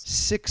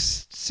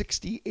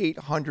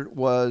 6,800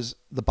 was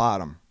the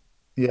bottom.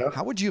 Yeah.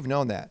 How would you have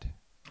known that?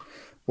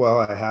 Well,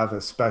 I have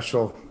a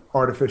special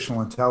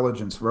artificial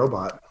intelligence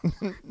robot.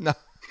 No.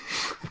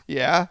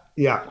 Yeah?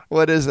 Yeah.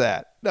 What is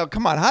that? No,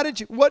 come on. How did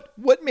you, what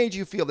made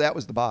you feel that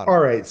was the bottom? All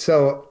right.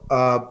 So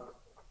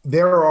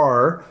there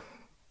are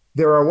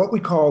what we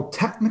call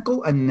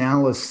technical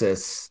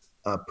analysis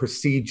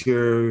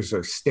procedures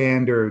or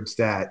standards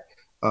that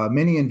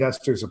many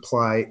investors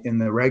apply in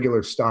the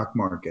regular stock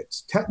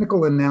markets.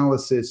 Technical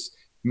analysis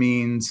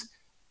means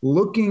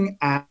looking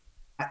at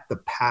the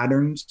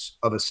patterns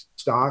of a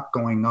stock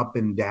going up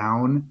and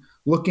down,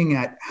 looking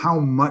at how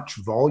much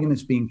volume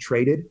is being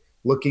traded,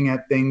 looking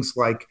at things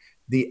like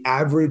the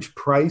average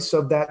price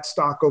of that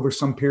stock over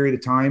some period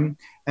of time,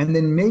 and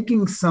then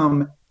making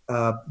some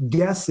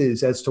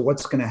guesses as to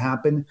what's going to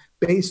happen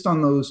based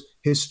on those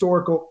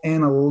historical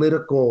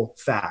analytical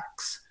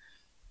facts.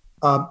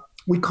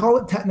 We call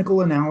it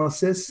technical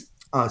analysis.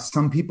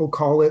 Some people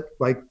call it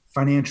like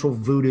financial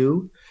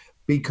voodoo,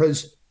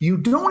 because you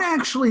don't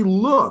actually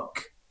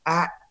look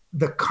at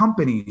the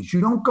companies. You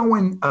don't go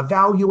and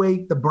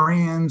evaluate the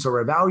brands or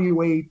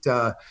evaluate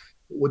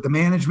with the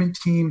management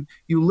team.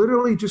 You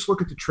literally just look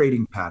at the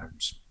trading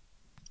patterns.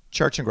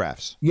 Charts and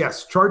graphs.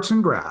 Yes, charts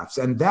and graphs.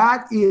 And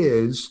that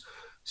is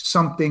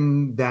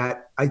something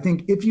that I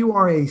think if you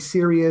are a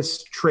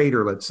serious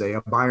trader, let's say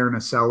a buyer and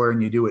a seller,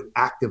 and you do it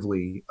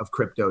actively of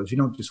cryptos, you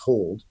don't just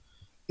hold.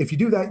 If you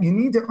do that, you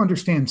need to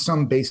understand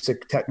some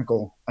basic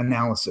technical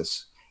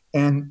analysis.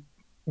 And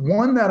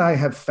one that I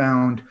have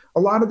found, a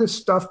lot of this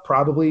stuff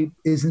probably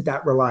isn't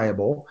that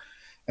reliable.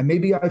 And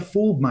maybe I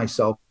fooled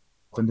myself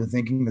into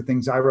thinking the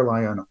things I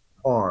rely on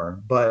are.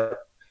 But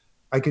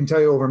I can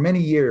tell you over many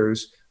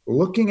years,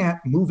 looking at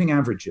moving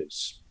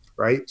averages,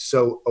 right?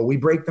 So we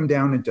break them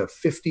down into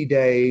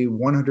 50-day,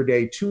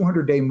 100-day,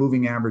 200-day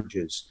moving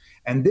averages.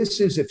 And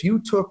this is if you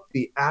took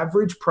the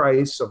average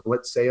price of,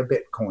 let's say, a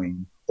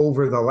Bitcoin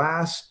over the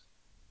last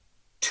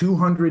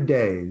 200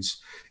 days,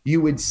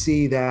 you would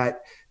see that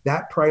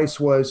that price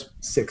was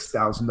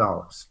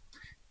 $6,000.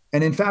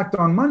 And in fact,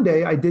 on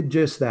Monday, I did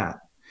just that.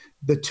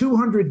 The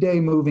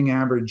 200-day moving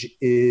average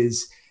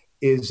is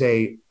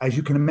a, as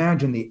you can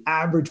imagine, the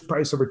average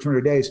price over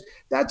 200 days.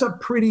 That's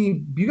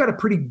you got a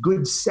pretty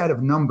good set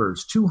of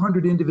numbers,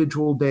 200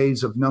 individual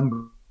days of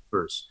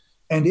numbers.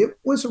 And it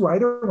was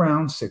right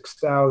around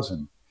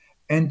 6,000.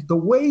 And the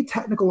way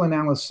technical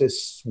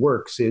analysis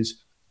works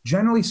is,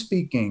 generally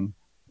speaking,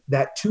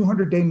 that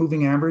 200-day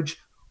moving average,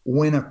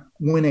 when a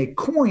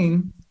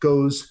coin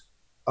goes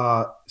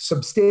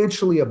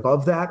substantially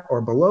above that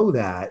or below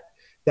that,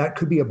 that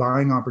could be a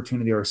buying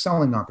opportunity or a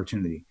selling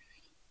opportunity.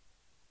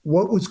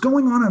 What was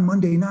going on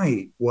Monday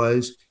night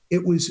was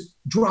it was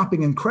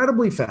dropping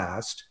incredibly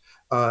fast,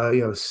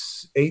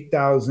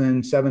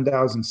 8,000,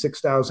 7,000,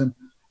 6,000.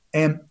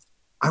 And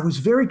I was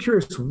very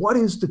curious, what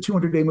is the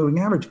 200-day moving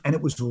average? And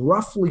it was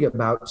roughly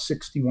about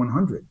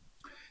 6,100.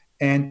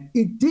 And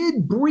it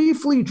did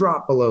briefly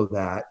drop below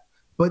that,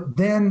 but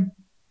then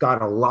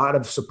got a lot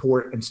of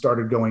support and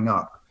started going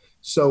up.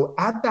 So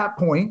at that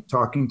point,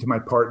 talking to my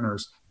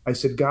partners, I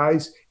said,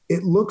 guys,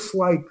 it looks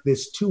like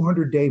this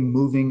 200-day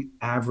moving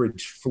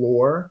average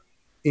floor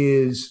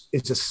is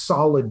a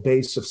solid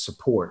base of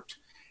support.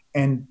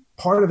 And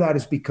part of that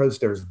is because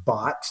there's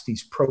bots,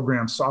 these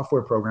programs,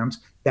 software programs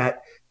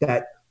that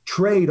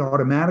trade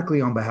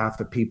automatically on behalf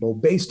of people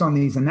based on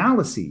these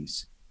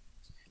analyses.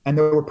 And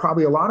there were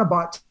probably a lot of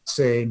bots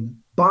saying,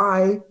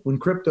 buy when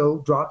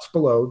crypto drops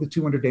below the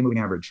 200-day moving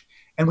average.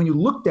 And when you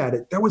looked at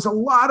it, there was a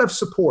lot of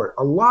support,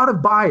 a lot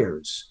of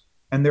buyers.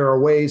 And there are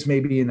ways,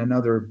 maybe in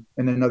another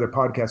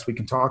podcast we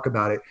can talk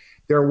about it.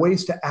 There are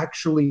ways to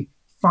actually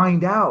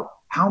find out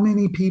how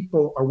many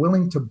people are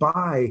willing to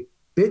buy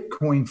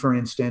Bitcoin, for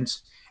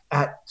instance,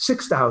 at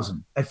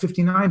 6,000, at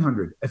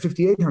 5,900, at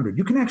 5,800.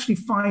 You can actually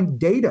find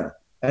data,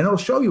 and it'll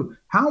show you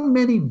how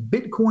many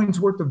Bitcoins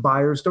worth of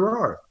buyers there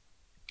are.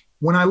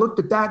 When I looked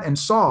at that and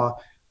saw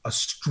a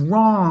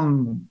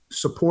strong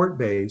support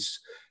base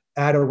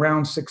at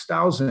around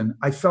 6,000,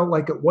 I felt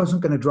like it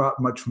wasn't going to drop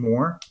much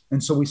more.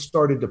 And so we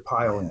started to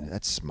pile in.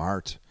 That's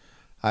smart.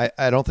 I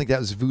don't think that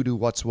was voodoo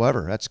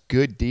whatsoever. That's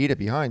good data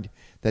behind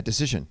that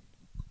decision.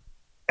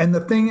 And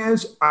the thing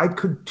is, I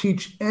could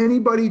teach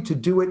anybody to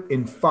do it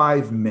in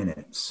 5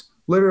 minutes,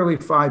 literally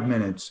 5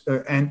 minutes.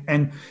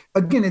 And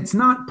again, it's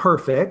not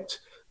perfect,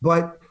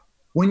 but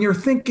when you're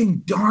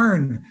thinking,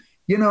 darn,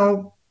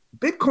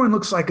 Bitcoin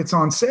looks like it's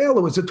on sale.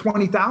 It was at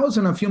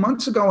 20,000 a few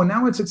months ago, and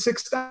now it's at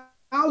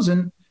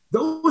 6,000.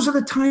 Those are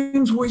the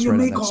times where you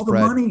make all the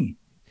money.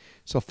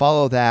 So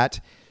follow that.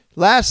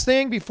 Last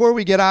thing before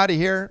we get out of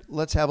here,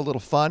 let's have a little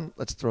fun.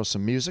 Let's throw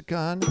some music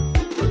on.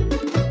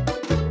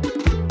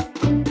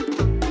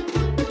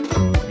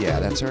 Yeah,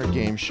 that's our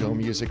game show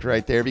music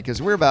right there,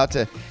 because we're about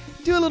to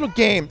do a little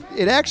game.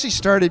 It actually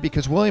started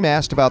because William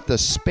asked about the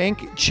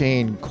Spank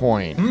Chain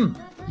coin.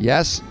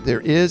 Yes,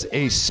 there is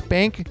a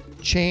Spank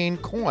Chain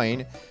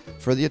coin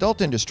for the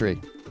adult industry,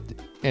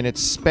 and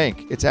it's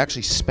Spank. It's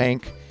actually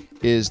Spank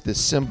is the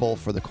symbol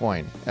for the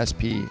coin,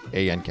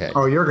 SPANK.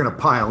 Oh, you're gonna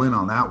pile in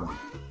on that one.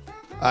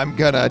 I'm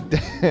gonna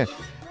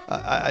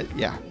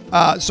yeah.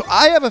 So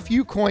I have a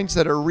few coins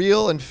that are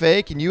real and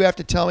fake, and you have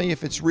to tell me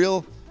if it's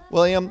real,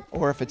 William,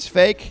 or if it's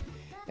fake.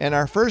 And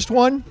our first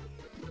one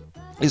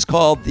is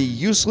called the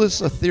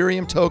Useless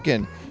Ethereum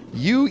Token,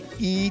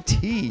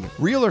 UET.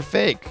 Real or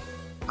fake?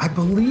 I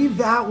believe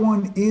that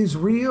one is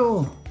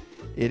real.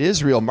 It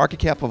is real. Market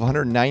cap of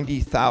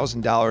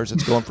 $190,000.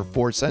 It's going for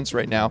 4 cents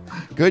right now.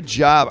 Good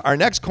job. Our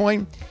next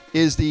coin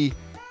is the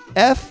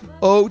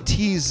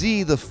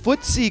FOTZ, the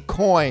FTSE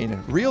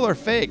coin. Real or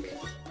fake?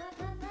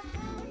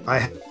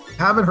 I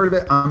haven't heard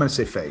of it. I'm going to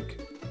say fake.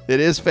 It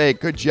is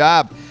fake. Good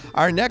job.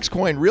 Our next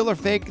coin, real or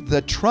fake?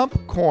 The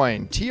Trump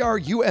coin,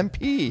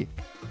 TRUMP.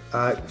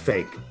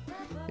 Fake.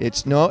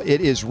 It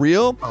is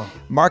real.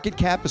 Market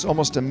cap is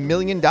almost $1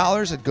 million.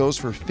 It goes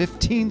for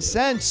 15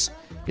 cents.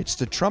 It's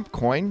the Trump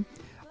coin.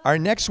 Our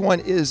next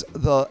one is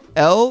the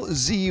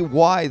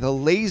LZY, the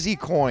lazy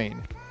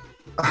coin.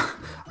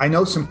 I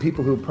know some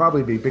people who will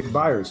probably be big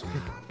buyers.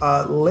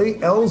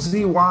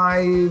 LZY,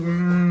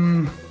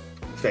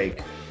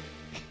 fake.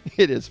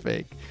 It is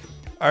fake.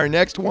 Our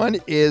next one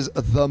is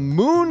the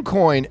Moon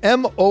coin,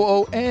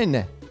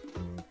 MOON.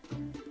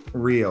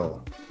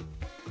 Real.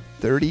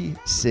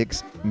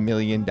 $36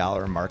 million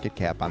market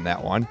cap on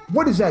that one.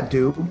 What does that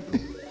do?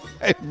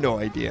 I have no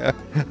idea.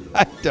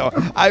 I don't.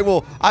 I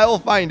will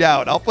find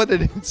out. I'll put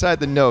it inside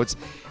the notes.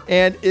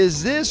 And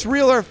is this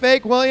real or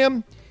fake,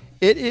 William?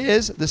 It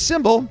is. The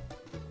symbol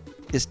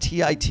is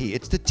TIT.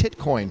 It's the TIT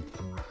coin.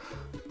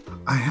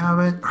 I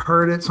haven't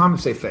heard it, so I'm going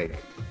to say fake.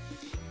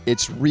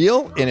 It's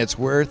real, and it's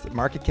worth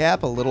market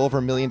cap a little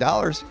over $1 million.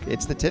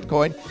 It's the TIT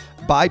coin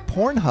by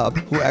Pornhub,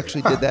 who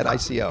actually did that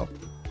ICO.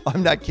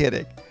 I'm not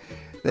kidding.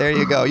 There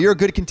you go. You're a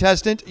good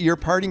contestant. Your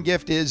parting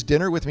gift is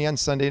dinner with me on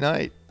Sunday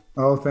night.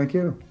 Oh, thank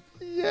you.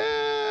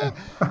 Yeah.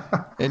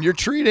 And you're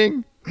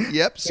treating.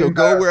 Yep. So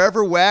go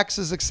wherever wax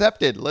is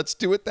accepted. Let's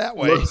do it that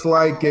way. Looks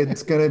like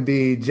it's going to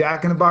be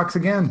Jack in the Box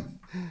again.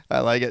 I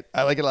like it.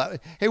 I like it a lot.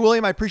 Hey,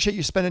 William, I appreciate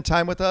you spending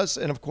time with us.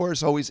 And of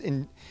course, always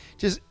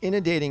just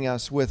inundating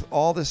us with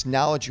all this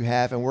knowledge you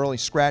have. And we're only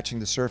scratching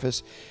the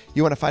surface.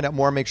 You want to find out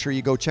more, make sure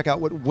you go check out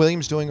what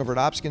William's doing over at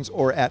Opskins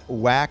or at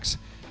Wax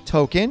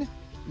Token.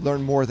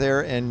 Learn more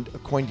there, and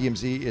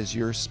CoinDMZ is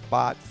your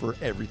spot for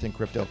everything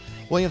crypto.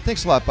 William,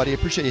 thanks a lot, buddy. I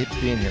appreciate you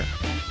being here.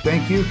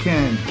 Thank you,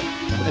 Ken.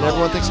 And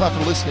everyone, thanks a lot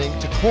for listening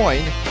to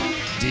Coin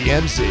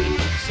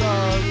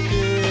DMZ.